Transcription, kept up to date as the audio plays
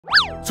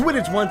So it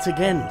is once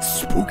again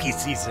spooky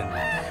season,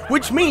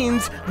 which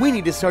means we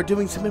need to start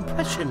doing some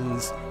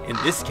impressions. In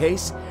this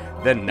case,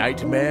 The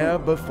Nightmare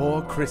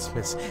Before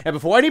Christmas. And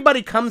before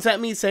anybody comes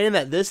at me saying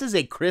that this is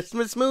a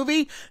Christmas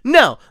movie,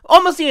 no,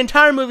 almost the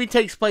entire movie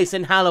takes place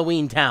in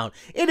Halloween Town.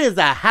 It is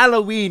a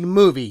Halloween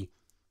movie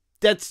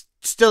that's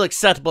still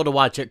acceptable to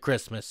watch at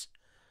Christmas.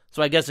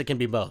 So I guess it can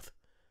be both.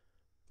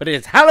 But it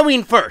is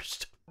Halloween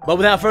first. But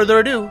without further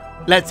ado,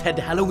 let's head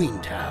to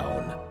Halloween Town.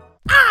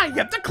 I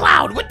am the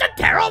clown with the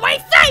tearaway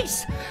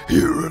face!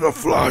 Here in a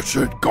flash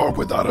and gone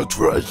without a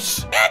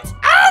trace. It's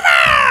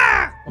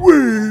over!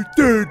 We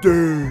did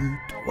it!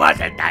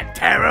 Wasn't that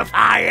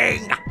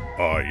terrifying?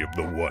 I am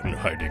the one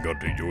hiding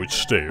under your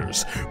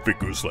stairs,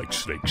 fingers like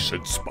snakes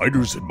and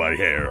spiders in my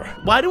hair.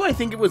 Why do I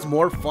think it was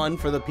more fun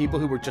for the people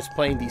who were just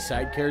playing these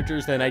side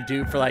characters than I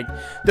do for, like,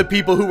 the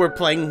people who were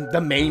playing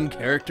the main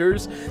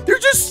characters? They're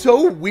just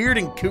so weird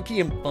and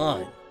kooky and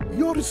fun.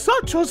 You're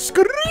such a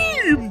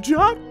scream,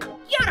 Jack!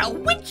 You're a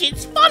witch,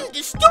 it's fun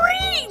to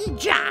scream,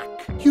 Jack!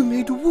 You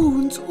made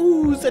wounds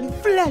ooze and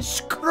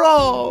flesh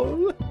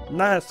crawl.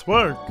 Nice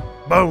work,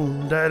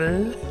 Bone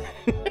Daddy.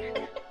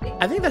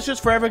 I think that's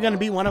just forever going to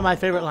be one of my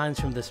favorite lines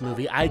from this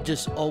movie. I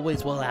just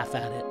always will laugh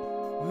at it.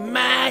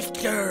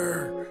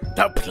 Master,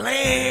 the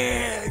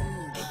plans!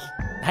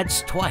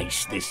 That's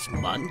twice this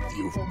month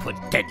you've put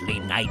deadly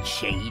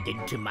nightshade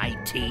into my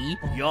tea.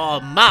 You're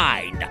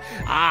mine.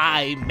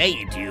 I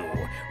made you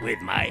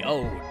with my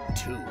own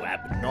two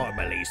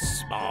abnormally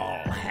small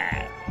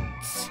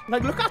hands.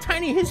 Like, look how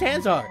tiny his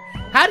hands are.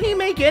 How do you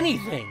make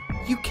anything?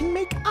 You can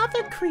make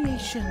other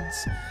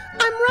creations.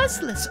 I'm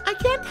restless. I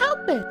can't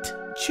help it.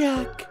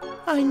 Jack,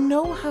 I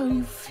know how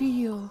you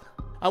feel.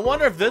 I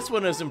wonder if this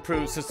one has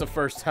improved since the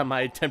first time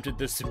I attempted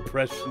this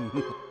impression.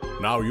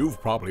 Now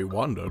you've probably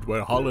wondered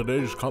where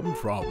holidays come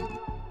from.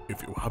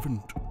 If you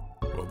haven't,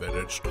 well then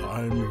it's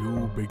time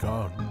you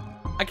begun.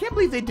 I can't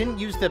believe they didn't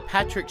use the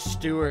Patrick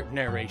Stewart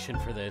narration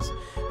for this.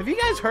 Have you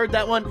guys heard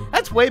that one?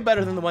 That's way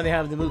better than the one they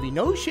have in the movie.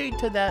 No shade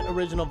to that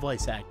original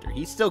voice actor.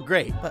 He's still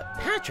great. But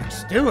Patrick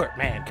Stewart,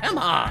 man, come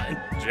on.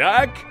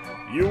 Jack,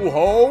 you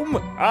home?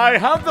 I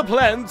have the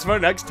plans for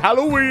next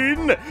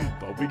Halloween.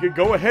 Thought we could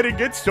go ahead and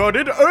get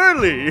started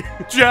early.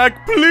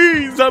 Jack,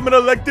 please, I'm an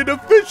elected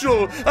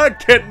official. I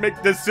can't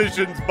make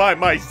decisions by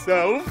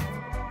myself.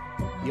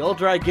 The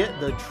older I get,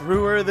 the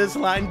truer this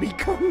line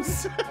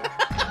becomes.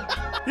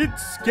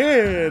 It's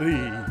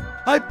scary.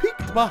 I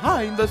peeked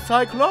behind the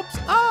Cyclops'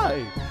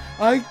 eye.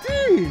 I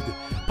did,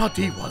 but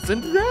he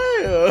wasn't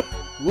there.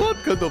 What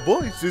kind of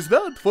voice is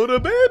that for a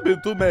baby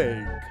to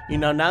make? You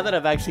know, now that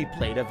I've actually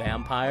played a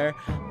vampire,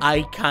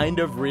 I kind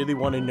of really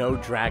want to know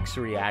Drax's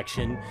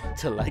reaction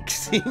to, like,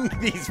 seeing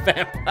these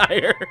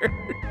vampires.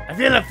 I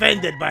feel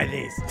offended by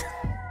this.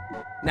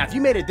 Now, if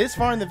you made it this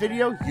far in the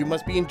video, you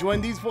must be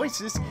enjoying these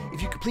voices.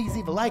 If you could please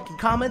leave a like and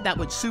comment, that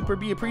would super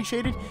be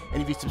appreciated.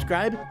 And if you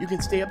subscribe, you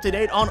can stay up to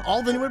date on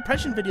all the new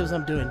impression videos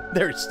I'm doing.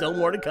 There's still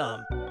more to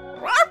come.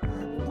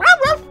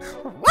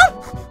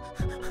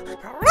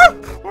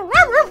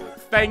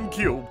 Thank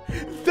you.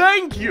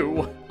 Thank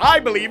you. I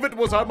believe it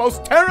was our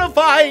most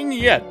terrifying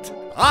yet.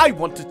 I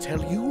want to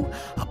tell you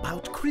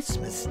about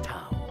Christmas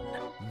Town.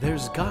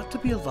 There's got to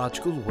be a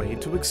logical way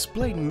to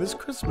explain this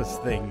Christmas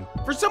thing.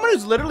 For someone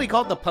who's literally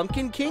called the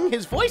Pumpkin King,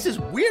 his voice is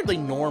weirdly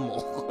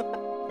normal.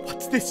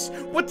 What's this?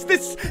 What's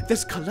this?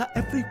 There's color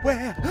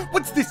everywhere.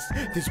 What's this?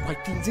 There's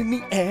white things in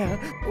the air.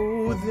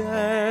 Oh,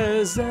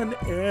 there's an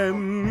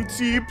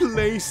empty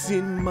place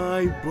in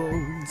my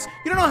bones.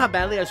 You don't know how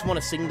badly I just want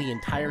to sing the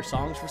entire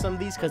songs for some of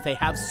these because they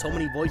have so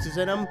many voices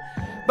in them.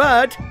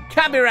 But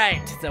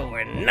copyright, so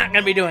we're not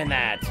gonna be doing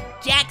that.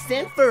 Jack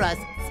sent for us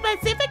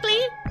specifically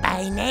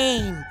by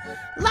name.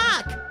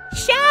 Lock,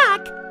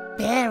 Shock,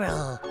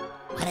 Barrel.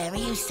 Whatever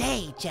you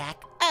say,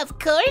 Jack. Of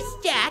course,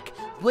 Jack.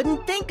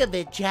 Wouldn't think of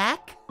it,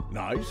 Jack.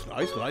 Nice,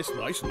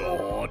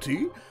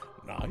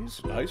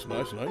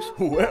 naughty. Nice.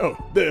 Well,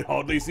 there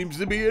hardly seems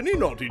to be any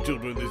naughty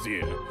children this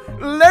year.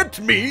 Let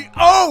me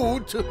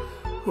out!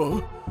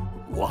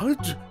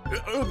 What?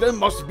 There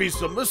must be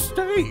some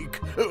mistake.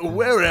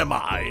 Where am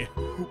I?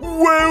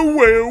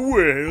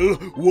 Well,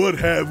 what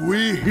have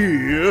we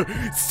here?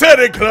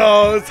 Santa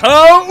Claus,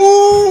 huh?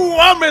 Ooh,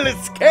 I'm really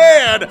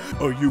scared.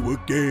 Are you a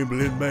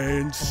gambling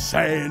man,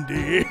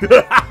 Sandy?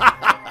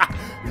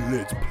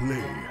 Let's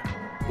play.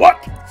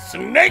 What?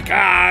 Snake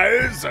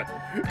Eyes?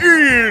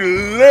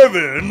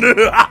 11!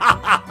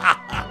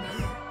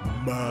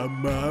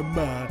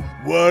 My,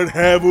 what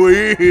have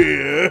we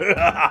here?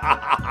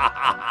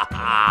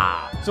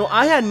 So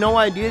I had no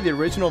idea the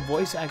original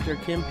voice actor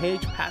Kim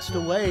Page passed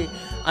away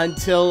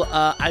until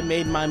I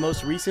made my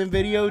most recent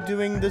video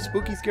doing the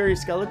spooky scary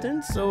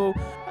skeletons, so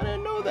I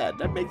didn't know that.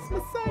 That makes me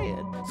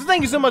sad. So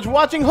thank you so much for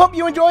watching. Hope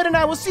you enjoyed, and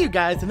I will see you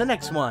guys in the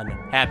next one.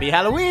 Happy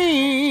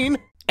Halloween!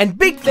 And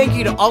big thank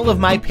you to all of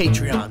my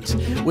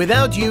Patreons.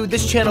 Without you,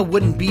 this channel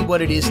wouldn't be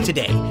what it is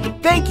today.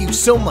 Thank you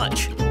so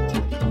much.